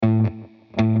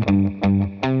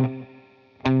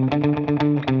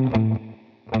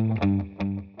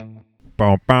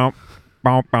Welcome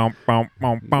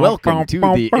to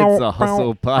the It's a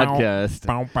Hustle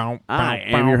podcast. I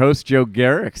am your host, Joe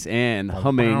Garrix, and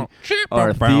humming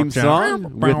our theme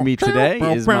song with me today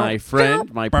is my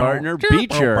friend, my partner,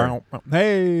 Beecher.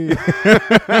 Hey.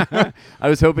 I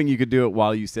was hoping you could do it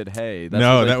while you said hey. That's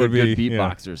No, what, that would good be-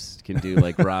 beatboxers can do,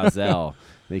 like Rozelle.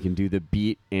 They can do the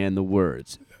beat and the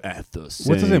words at the same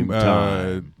What's his name?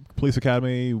 time. Police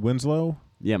Academy Winslow?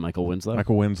 Yeah, Michael Winslow.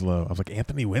 Michael Winslow. I was like,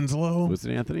 Anthony Winslow? Was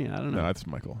it Anthony? I don't know. No, that's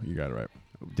Michael. You got it right.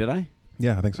 Did I?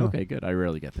 Yeah, I think so. Okay, good. I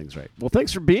rarely get things right. Well,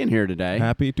 thanks for being here today.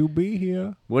 Happy to be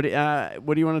here. What do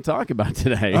you want to talk about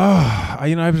today?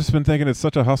 I've just been thinking it's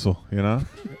such a hustle,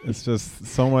 It's just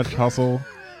so much hustle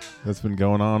that's been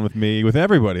going on with me, with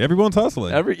everybody. Everyone's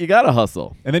hustling. You gotta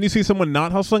hustle. And then you see someone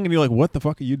not hustling, and you're like, what the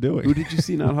fuck are you doing? Who did you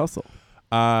see not hustle?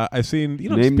 I've seen,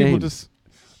 Name just people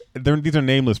names. these are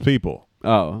nameless people.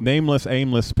 Oh, Nameless,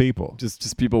 aimless people.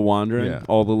 just people wandering. Yeah.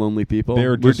 All the lonely people.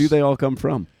 They're Where just- do they all come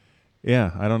from? Yeah,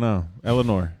 I don't know.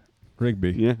 Eleanor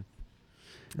Rigby.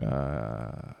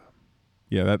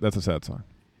 Yeah, That's a sad song.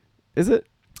 is it?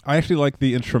 I actually like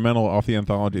the instrumental off the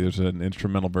anthology. There's an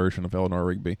instrumental version of Eleanor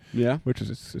Rigby, Yeah, which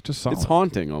is it's just solid. it's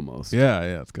haunting almost. Yeah,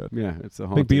 it's good. yeah, it's a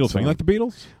haunting Big Beatles fan. song. You like the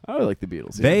Beatles? I like the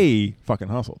Beatles. Yeah. They fucking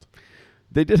hustled.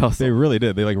 They did hustle. They really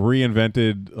did. They like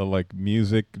reinvented like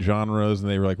music genres, and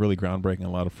they were like really groundbreaking on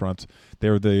a lot of fronts. They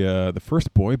were the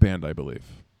first boy band, I believe.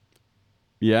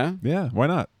 Yeah, Yeah, why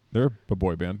not? They're a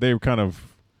boy band. They were kind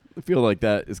of. I feel like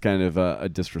that is kind of a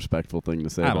disrespectful thing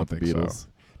to say I about don't the think Beatles. so.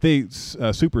 They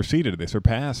superseded it. They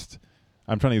surpassed.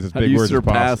 I'm trying to use as How do big you words as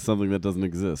surpass possible. something that doesn't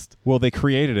exist? Well, they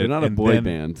created it. They're not a and boy then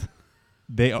band.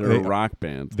 They They're a rock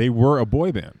band. They were a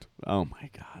boy band Oh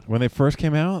my god. when they first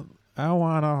came out. I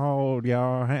wanna hold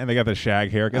your hand. And they got the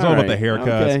shag haircut. It's All all about the right,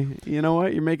 haircuts. Okay, you know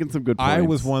what? You're making some good points. I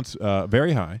was once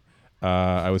very high.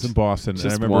 I was in Boston, and I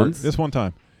Just remember once? this one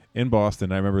time in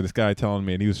Boston. I remember this guy telling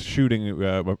me, and he was shooting.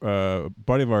 A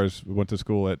buddy of ours went to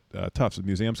school at Tufts, a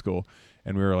museum school,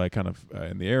 and we were like kind of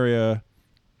in the area.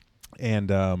 And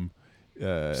Did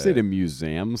you say the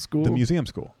museum school? the museum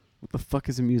school. What the fuck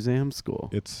is a museum school?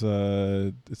 It's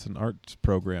an arts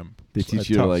program. They at teach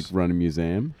you to like Tufts. run a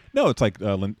museam. No, it's like I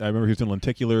remember he was doing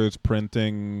lenticulars,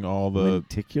 printing, all the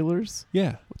Lenticulars?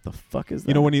 yeah. What the fuck is that?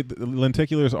 You know when the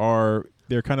lenticulars are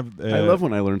they're kind of. I love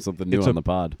when I learn something new it's on the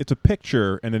pod. It's a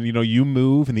picture, and then you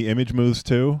move, and the image moves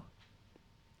too.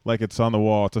 Like it's on the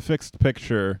wall. It's a fixed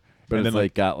picture, But and it's then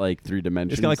like got like 3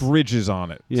 dimensions. it's got like ridges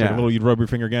on it. It's like Yeah. a little. You'd rub your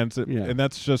finger against it, Yeah. and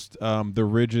that's just the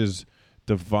ridges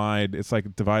divide. It's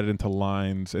like divided into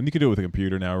lines, and you can do it with a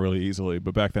computer now really easily.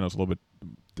 But back then it was a little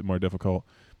bit more difficult.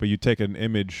 But you take an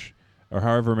image, or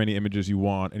however many images you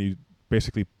want, and you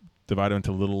basically divide them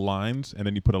into little lines, and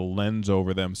then you put a lens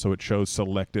over them so it shows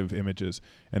selective images.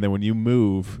 And then when you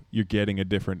move, you're getting a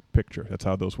different picture. That's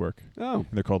how those work. Oh, And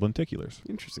they're called lenticulars.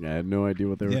 interesting. I had no idea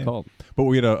what they were Yeah. called. But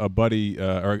we had a buddy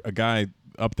or a guy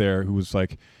up there who was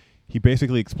like, he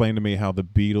basically explained to me how the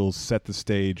Beatles set the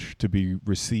stage to be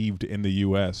received in the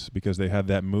U.S. because they had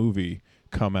that movie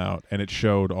come out, and it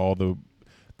showed all the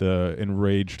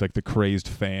enraged, like the crazed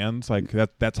fans. Like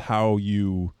that's how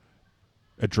you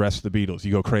address the Beatles.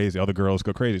 You go crazy. All the girls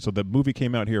go crazy. So the movie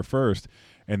came out here first,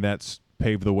 and that's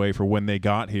paved the way for when they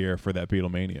got here for that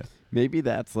Beatlemania. Maybe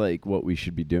that's like what we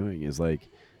should be doing is like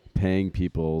paying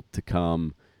people to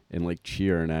come and like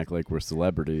cheer and act like we're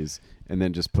celebrities, and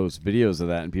then just post videos of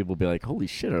that, and people will be like, holy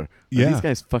shit, are Yeah. these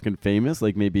guys fucking famous?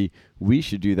 Like maybe we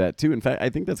should do that too. In fact, I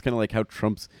think that's kind of like how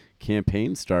Trump's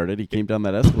campaign started. He came down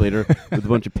that escalator with a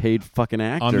bunch of paid fucking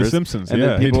actors. On The Simpsons, and yeah.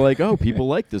 then people are like, oh, people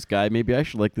like this guy. Maybe I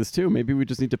should like this too. Maybe we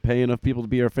just need to pay enough people to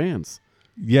be our fans.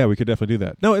 Yeah, we could definitely do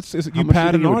that. No, it's How you much do you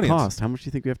pad think an it would audience. cost? How much do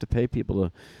you think we have to pay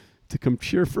people to come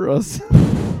cheer for us?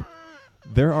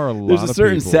 There are a lot There's of a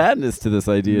certain people. sadness to this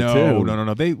idea too.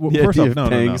 No. They The first idea off, of no,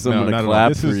 paying no, someone to not at all. clap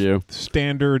This for is you.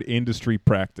 standard industry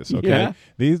practice. Okay,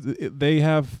 Yeah. they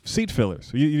have seat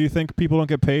fillers. You think people don't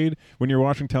get paid when you're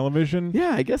watching television?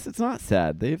 Yeah, I guess it's not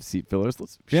sad. They have seat fillers.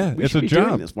 Yeah, we it's should a be doing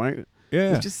job. this. Why?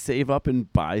 Yeah. Let's just save up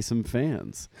and buy some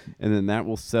fans, and then that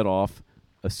will set off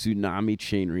a tsunami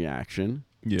chain reaction.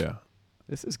 Yeah.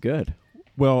 This is good.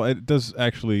 Well, it does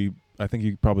actually. I think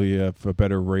you probably have a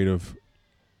better rate of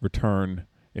return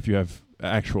if you have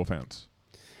actual fans.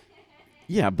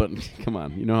 Yeah, but come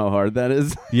on, you know how hard that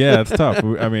is. Yeah, it's tough.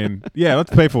 I mean, yeah, let's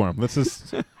pay for them.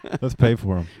 Let's pay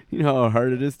for them. You know how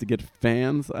hard it is to get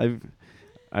fans.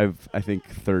 I think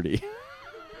 30.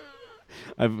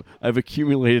 I've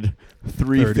accumulated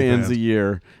 3 30 fans fans. a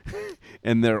year,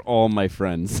 and they're all my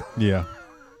friends. Yeah.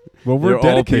 Well, we're They're all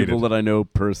dedicated. people that I know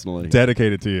personally.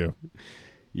 Dedicated to you.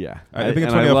 Yeah, I think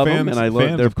it's funny I how love fans, them, and I love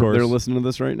fans, of course, they're listening to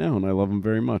this right now, and I love them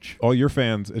very much. All your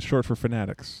fans, it's short for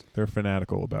fanatics. They're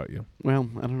fanatical about you. Well,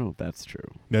 I don't know if that's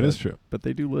true. That is true. But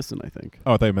they do listen, I think.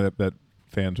 Oh, I thought you meant that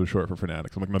fans was short for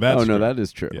fanatics. I'm like, no, that's true. No, that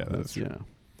is true. Yeah, that's true. Yeah.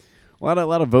 A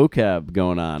lot of vocab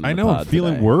going on. I know. I'm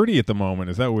feeling today. wordy at the moment.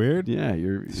 Is that weird? Yeah,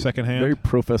 you're secondhand. very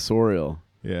professorial.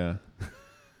 Yeah.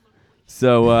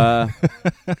 So,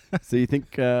 so you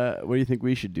think? What do you think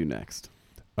we should do next?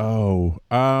 Oh,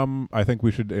 I think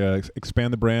we should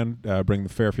expand the brand, bring the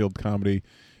Fairfield comedy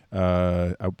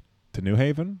out to New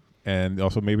Haven, and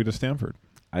also maybe to Stamford.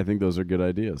 I think those are good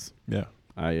ideas. Yeah.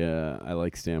 I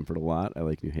like Stamford a lot. I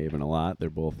like New Haven a lot. They're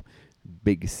both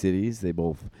big cities. They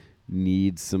both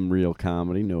need some real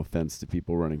comedy. No offense to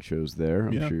people running shows there.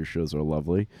 I'm sure your shows are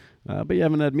lovely. But you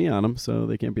haven't had me on them, so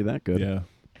they can't be that good. Yeah.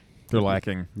 They're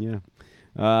lacking. Yeah.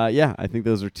 I think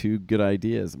those are two good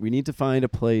ideas. We need to find a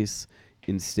place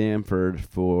in Stamford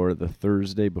for the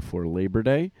Thursday before Labor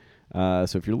Day.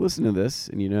 So if you're listening to this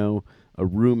and you know a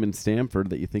room in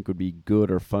Stamford that you think would be good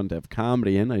or fun to have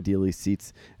comedy in, ideally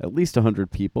seats at least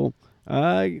 100 people,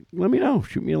 let me know.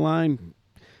 Shoot me a line.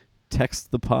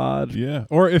 Text the pod. Yeah.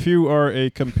 Or if you are a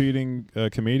competing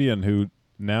comedian who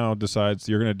now decides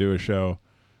you're going to do a show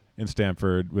in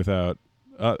Stamford without,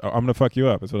 I'm going to fuck you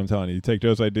up. That's what I'm telling you. You take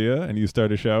Joe's idea and you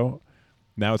start a show.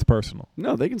 Now it's personal.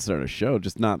 No, they can start a show,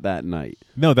 just not that night.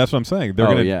 No, that's what I'm saying.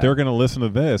 They're gonna listen to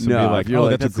this and be like, "Oh,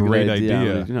 that's a great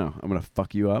idea." I'm gonna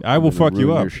fuck you up. I will fuck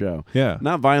you up. Your show. Yeah,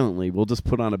 not violently. We'll just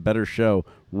put on a better show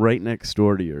right next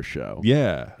door to your show.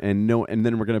 Yeah, and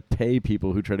then we're gonna pay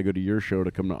people who try to go to your show to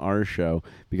come to our show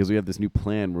because we have this new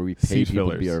plan where we pay Seat people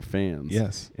fillers. to be our fans.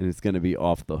 Yes, and it's gonna be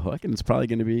off the hook, and it's probably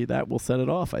gonna be that will set it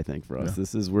off. I think for us,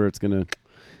 this is where that's gonna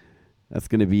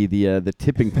be the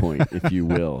tipping point, if you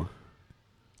will.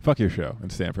 Fuck your show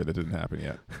in Stamford. That didn't happen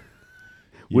yet.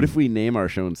 What if we name our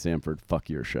show in Stamford Fuck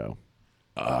Your Show?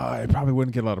 It probably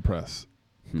wouldn't get a lot of press.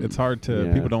 It's hard to...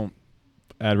 Yeah. People don't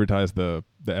advertise the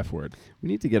F word. We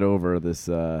need to get over this,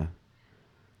 this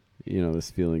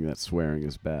feeling that swearing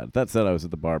is bad. That said, I was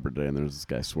at the barber today, and there was this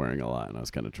guy swearing a lot, and I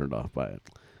was kind of turned off by it.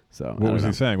 So what was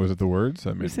he saying? Was it the words?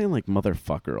 He was saying, like,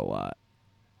 motherfucker a lot.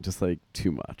 Just, like,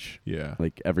 too much. Yeah.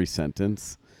 Like, every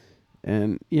sentence.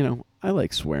 And, I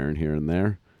like swearing here and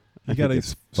there. You got to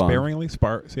sparingly,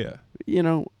 sparse, yeah.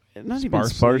 Not even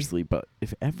sparsely, but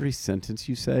if every sentence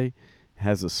you say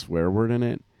has a swear word in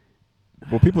it.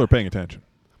 Well, people are paying attention.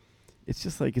 It's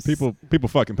just like... People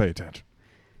fucking pay attention.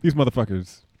 These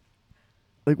motherfuckers...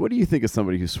 Like, what do you think of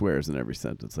somebody who swears in every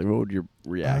sentence? Like, what would your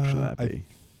reaction to that be?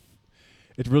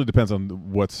 It really depends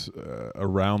on what's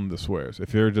around the swears.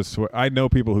 If you're just... I know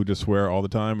people who just swear all the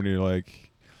time, and you're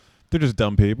like... They're just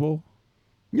dumb people.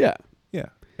 Yeah. Yeah.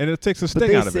 And it takes a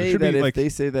sting out of it. They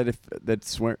say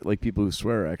that people who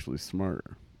swear are actually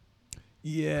smarter.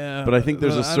 Yeah. But I think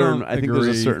there's there's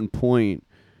a certain point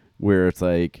where it's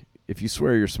like if you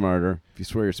swear you're smarter,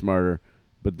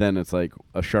 but then it's like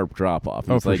a sharp drop off.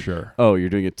 Oh, it's for like, sure. Oh, you're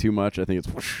doing it too much. I think it's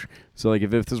whoosh. So like if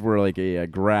this were like a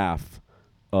graph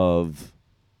of,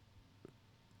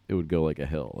 it would go like a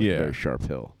hill, like a very sharp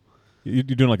hill. You're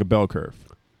doing like a bell curve.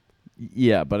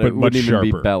 Yeah, but it wouldn't even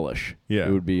be bellish. Yeah.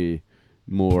 It would be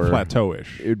more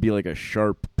plateauish. It would be like a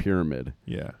sharp pyramid.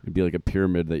 Yeah. It'd be like a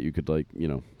pyramid that you could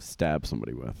stab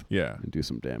somebody with. Yeah. And do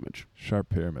some damage. Sharp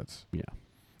pyramids. Yeah.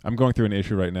 I'm going through an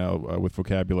issue right now with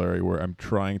vocabulary where I'm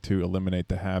trying to eliminate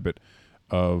the habit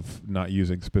of not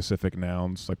using specific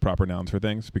nouns, like proper nouns for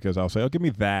things, because I'll say, "Oh, give me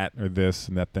that or this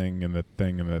and that thing and that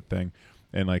thing and that thing,"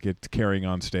 and like it's carrying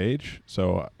on stage.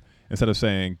 So instead of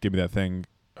saying, "Give me that thing,"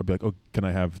 I'll be like, "Oh, can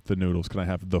I have the noodles? Can I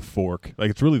have the fork?"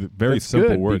 Like it's really very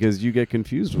simple words. Because you get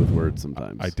confused with words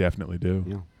sometimes. I definitely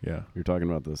do. Yeah. We were talking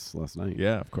about this last night.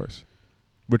 Yeah, of course.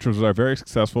 Which was our very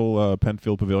successful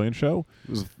Penfield Pavilion show.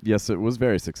 It was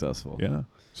very successful. Yeah,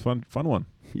 it's fun one.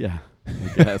 Yeah,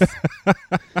 I guess.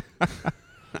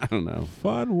 I don't know.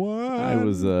 Fun one. I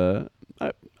was I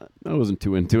wasn't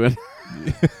too into it.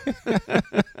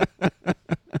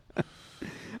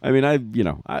 I mean,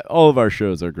 all of our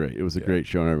shows are great. It was a great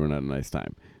show, and everyone had a nice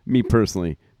time. Me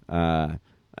personally, I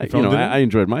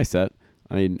enjoyed my set.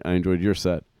 I enjoyed your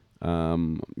set. I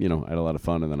had a lot of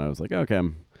fun, and then I was like, okay,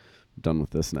 I'm done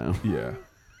with this now. Yeah.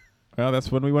 Well,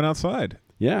 that's when we went outside.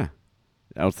 Yeah.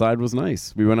 Outside was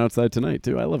nice. We went outside tonight,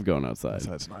 too. I love going outside.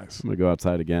 That's nice. I'm going to go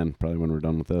outside again, probably when we're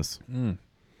done with this. Mm.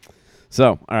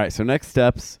 So, all right. So, next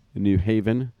steps, New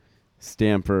Haven,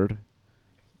 Stamford.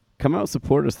 Come out,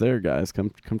 support us there, guys.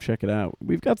 Come check it out.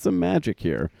 We've got some magic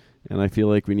here, and I feel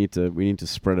like we need to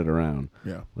spread it around.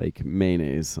 Yeah. Like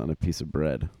mayonnaise on a piece of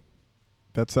bread.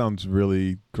 That sounds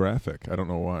really graphic. I don't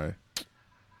know why.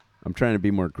 I'm trying to be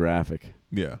more graphic.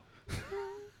 Yeah.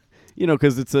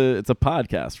 because it's a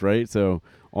podcast, right? So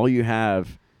all you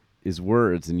have is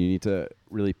words, and you need to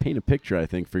really paint a picture, I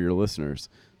think, for your listeners.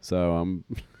 So I'm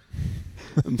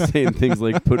saying things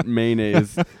like put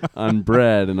mayonnaise on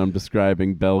bread, and I'm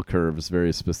describing bell curves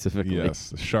very specifically.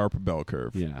 Yes, a sharp bell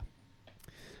curve. Yeah.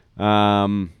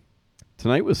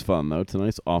 Tonight was fun, though.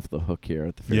 Tonight's off the hook here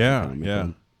at the Fairfield Comedy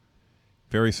Club.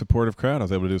 Very supportive crowd. I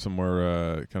was able to do some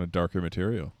more kind of darker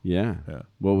material. Yeah.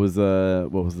 What was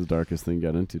the darkest thing you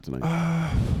got into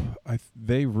tonight?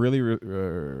 They really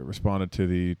responded to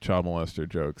the child molester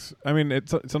jokes. I mean,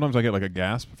 sometimes I get like a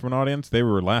gasp from an audience. They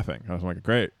were laughing. I was like,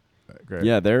 great.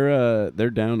 Yeah, they're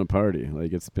down to party.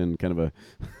 Like, it's been kind of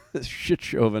a shit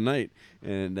show of a night,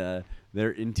 and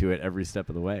they're into it every step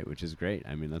of the way, which is great.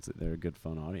 I mean, they're a good,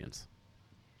 fun audience.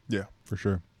 Yeah, for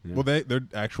sure. Yeah. Well, they're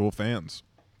actual fans.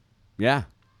 Yeah.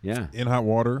 In Hot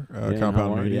Water,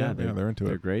 Compound Media. They're into it.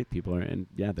 They're great. People are, and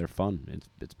they're fun.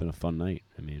 It's been a fun night.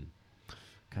 I mean,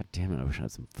 God damn it, I wish I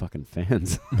had some fucking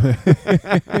fans.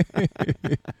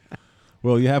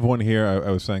 Well, you have one here.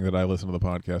 I was saying that I listen to the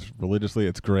podcast religiously.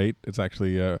 It's great. It's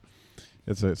actually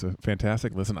it's a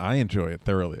fantastic listen. I enjoy it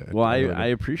thoroughly. Well, I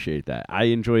appreciate that. I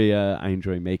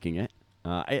enjoy making it.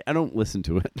 I don't listen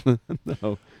to it.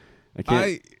 No, I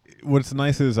can't. What's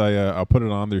nice is I'll put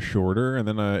it on there shorter, and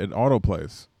then it auto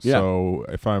plays. Yeah. So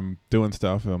if I'm doing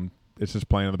stuff, it's just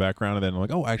playing in the background, and then I'm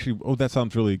like, that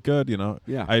sounds really good.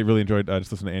 Yeah. I really enjoyed. I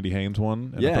just listened to Andy Haynes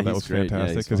one, and I thought that was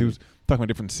fantastic because he was talking about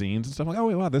different scenes and stuff. I'm like,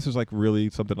 oh wow, this is like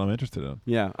really something I'm interested in.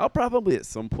 Yeah, I'll probably at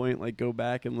some point like go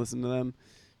back and listen to them.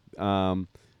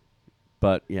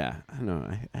 But yeah, I don't know.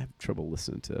 I have trouble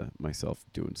listening to myself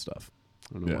doing stuff.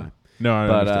 I don't know why. No, I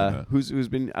understand that. Who's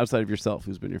been outside of yourself?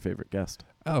 Who's been your favorite guest?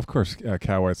 Oh, of course,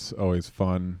 Cowite's always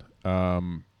fun.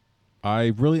 I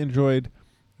really enjoyed.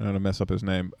 I'm gonna mess up his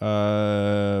name.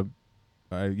 I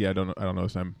don't know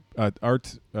his name.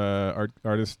 Artist.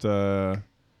 Not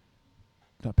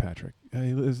Patrick.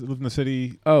 He lives in the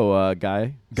city. Oh,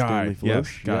 Guy. Guy.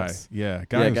 Yes, Guy. Yes. Yeah,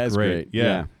 Guy was Guy's great.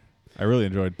 Yeah. I really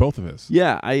enjoyed both of his.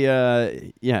 Yeah,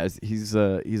 he's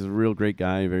a real great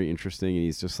guy, very interesting, and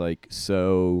he's just like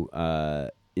so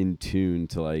in tune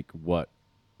to like what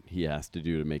he has to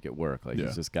do to make it work. Like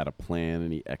he's just got a plan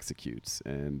and he executes.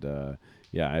 And I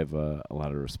have a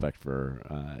lot of respect for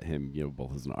him,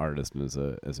 both as an artist and as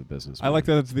a businessman. I like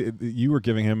that you were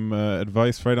giving him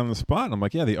advice right on the spot. And I'm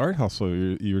like, the art hustle.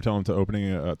 You were telling him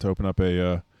to open up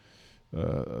a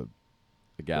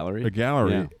gallery. A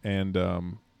gallery, yeah.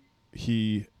 And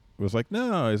he was like,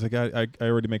 no. He's like, I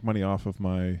already make money off of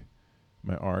my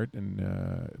art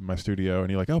and my studio.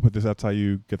 And you're like, oh, but that's how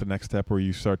you get the next step where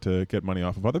you start to get money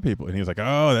off of other people. And he was like,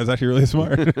 oh, that's actually really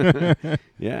smart.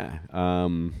 Yeah.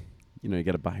 You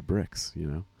got to buy bricks,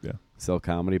 Yeah. Sell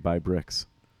comedy, buy bricks.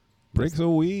 Bricks of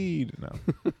weed. No.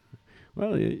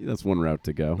 Well, that's one route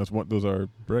to go. Those are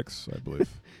bricks, I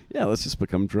believe. Yeah, let's just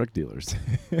become drug dealers.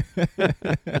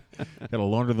 Got to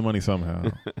launder the money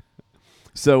somehow.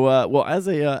 So, as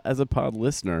a pod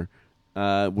listener,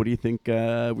 what do you think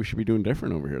we should be doing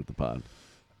different over here at the pod?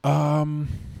 I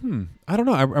don't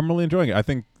know. I'm really enjoying it. I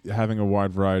think having a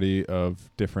wide variety of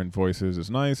different voices is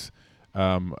nice.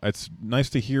 It's nice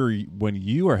to hear when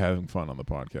you are having fun on the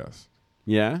podcast.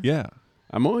 Yeah? Yeah.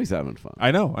 I'm always having fun.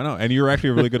 I know. And you're actually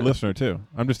a really good listener, too.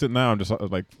 I'm just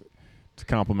like, it's a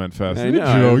compliment fest. I know.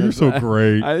 Joe, you're so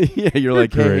great. You're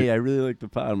like, great. hey, I really like the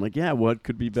pod. I'm like, yeah, what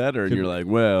could be better? And you're like,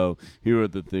 well, here are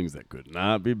the things that could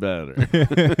not be better.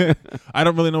 I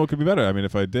don't really know what could be better. I mean,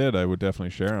 if I did, I would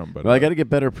definitely share them. But I got to get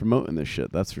better promoting this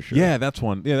shit. That's for sure. Yeah, that's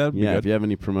one. Yeah, that'd be good. If you have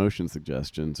any promotion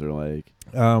suggestions or like,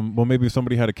 well, maybe if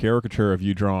somebody had a caricature of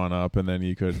you drawn up, and then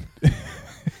you could.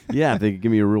 Yeah, if they could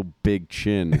give me a real big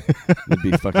chin, it'd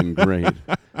be fucking great.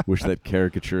 Wish that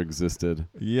caricature existed.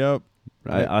 Yep.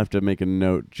 I'll have to make a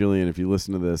note. Jillian, if you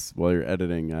listen to this while you're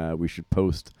editing, we should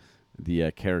post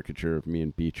the caricature of me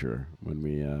and Beecher when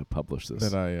we publish this.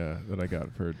 That I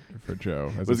got for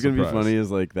Joe. What's going to be funny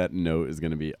is like that note is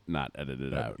going to be not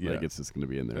edited out. Yeah. Like it's just going to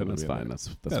be in there. And that's fine. That's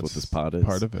what this That's pod is.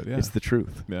 part of it, yeah. It's the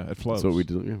truth. Yeah, it flows. That's what we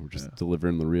do. Yeah, we're just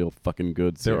delivering the real fucking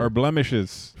goods. There here. are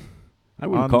blemishes. I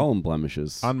wouldn't call them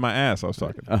blemishes. On my ass, I was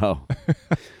talking. Oh.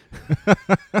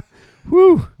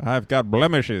 Whew. I've got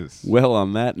blemishes. Well,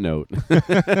 on that note.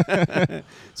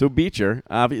 So, Beecher,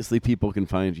 obviously people can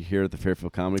find you here at the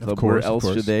Fairfield Comedy Club. Where else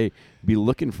should they be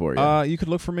looking for you? You could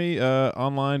look for me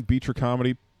online, Beecher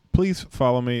Comedy. Please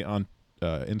follow me on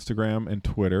Instagram and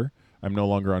Twitter. I'm no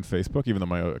longer on Facebook, even though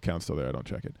my account's still there. I don't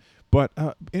check it. But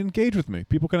engage with me.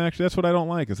 People can actually, that's what I don't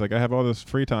like. It's like I have all this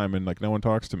free time and like no one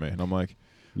talks to me. And I'm like,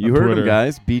 you heard him,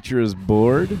 guys. Beecher is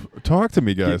bored. Talk to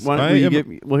me, guys.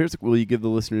 Will you give the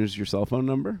listeners your cell phone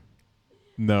number?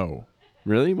 No.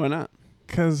 Really? Why not?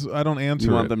 Because I don't answer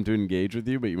You want it. them to engage with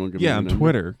you, but you won't give them on your number?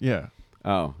 Twitter. Yeah.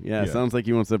 Oh, yeah. Yeah. Sounds like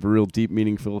he wants to have a real deep,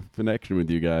 meaningful connection with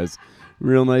you guys.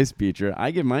 Real nice, Beecher.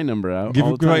 I give my number out all the Give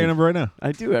out time. your number right now.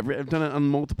 I do. I've done it on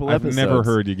multiple I've episodes. never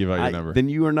heard you give out your number. Then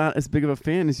you are not as big of a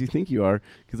fan as you think you are,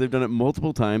 because I've done it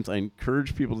multiple times. I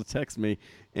encourage people to text me,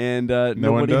 and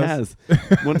nobody one has.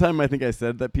 does? One time I think I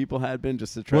said that people had been,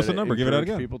 just to try What's to the number? Give it out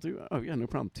encourage again. people to. Oh, yeah, no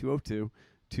problem.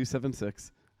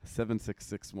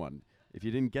 202-276-7661. If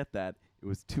you didn't get that, it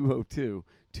was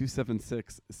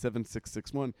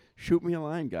 202-276-7661. Shoot me a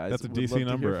line, guys. That's a Would love DC to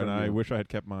number, hear and from I you. wish I had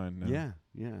kept mine. Now. Yeah.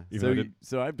 Even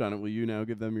So I've done it. Will you now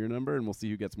give them your number, and we'll see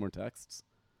who gets more texts?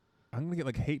 I'm gonna get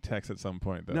like hate texts at some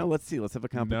point, though. No, let's see. Let's have a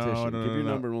competition. No, Give your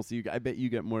no. number, and we'll see. I bet you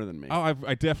get more than me. Oh,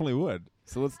 I definitely would.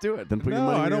 So let's do it. Then put your No,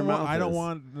 money where I don't your want. mouth I don't is.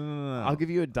 want. No. I'll give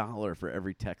you $1 for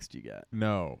every text you get.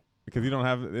 No, because you don't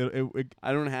have.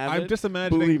 I don't have I'm it. just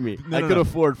imagining. Believe me, No, I no, could no.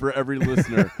 afford for every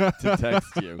listener to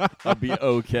text you. I'll be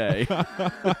okay.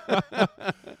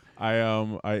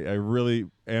 I really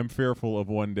am fearful of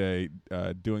one day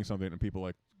doing something and people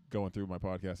like going through my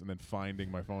podcast and then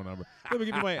finding my phone number. Let me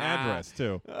give you my address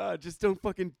too. Just don't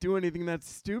fucking do anything that's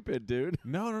stupid, dude.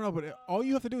 No. But all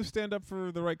you have to do is stand up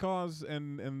for the right cause,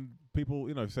 and people,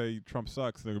 say Trump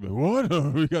sucks. They're gonna be what?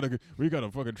 we gotta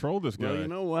fucking troll this guy. Well, you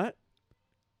know what?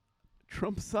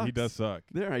 Trump sucks. He does suck.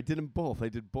 There, I did them both. I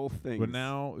did both things. But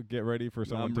now get ready for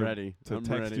someone I'm to ready. I'm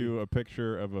text ready. you a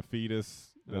picture of a fetus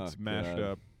that's Oh, mashed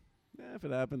God. up. Yeah, if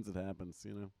it happens, it happens.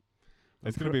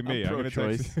 It's gonna be me. I'm I'm gonna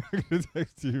pro-choice.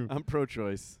 text you. I'm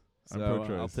pro-choice. I'm So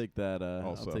pro-choice I'll take that.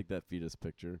 also. I'll take that fetus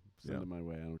picture. Send Yeah. it my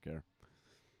way. I don't care.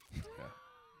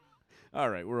 All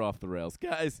right, we're off the rails,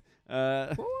 guys.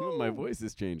 My voice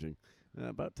is changing.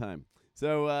 About time.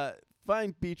 So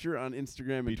find Beecher on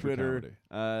Instagram and Beecher Twitter.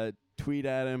 Comedy. Tweet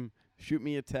at him. Shoot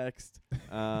me a text.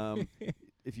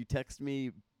 If you text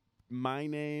me my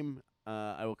name,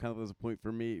 I will count that as a point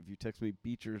for me. If you text me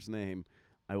Beecher's name,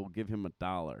 I will give him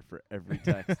 $1 for every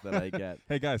text that I get.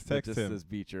 Hey guys, that text just him. says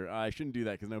Beecher. I shouldn't do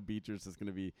that because now Beecher's is going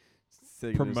to be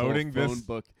saying Promoting phone this?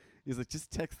 book. He's like,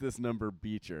 just text this number,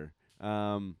 Beecher.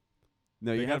 No,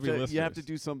 They you gotta have be to. You have listeners. to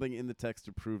do something in the text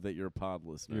to prove that you're a pod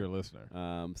listener. You're a listener.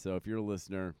 So if you're a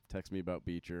listener, text me about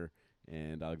Beecher,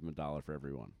 and I'll give him $1 for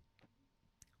everyone.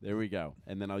 There we go.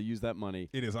 And then I'll use that money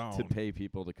It is on. to pay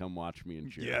people to come watch me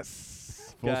and cheer.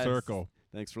 Yes. Full Guys, circle.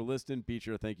 Thanks for listening.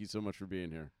 Beecher, thank you so much for being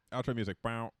here. Outro music.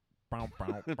 Bow, bow,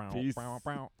 bow, bow, Peace. bow,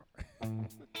 bow.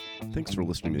 Thanks for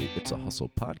listening to the It's a Hustle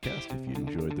podcast. If you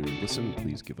enjoyed the listen,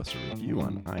 please give us a review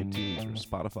on iTunes or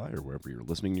Spotify or wherever you're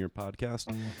listening to your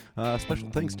podcast. Special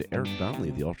thanks to Eric Donnelly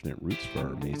of the Alternate Roots for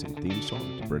our amazing theme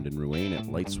song, to Brendan Ruane at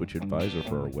Light Switch Advisor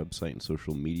for our website and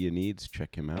social media needs.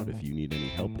 Check him out if you need any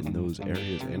help in those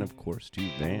areas. And of course to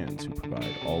Vans, who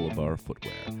provide all of our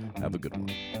footwear. Have a good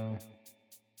one.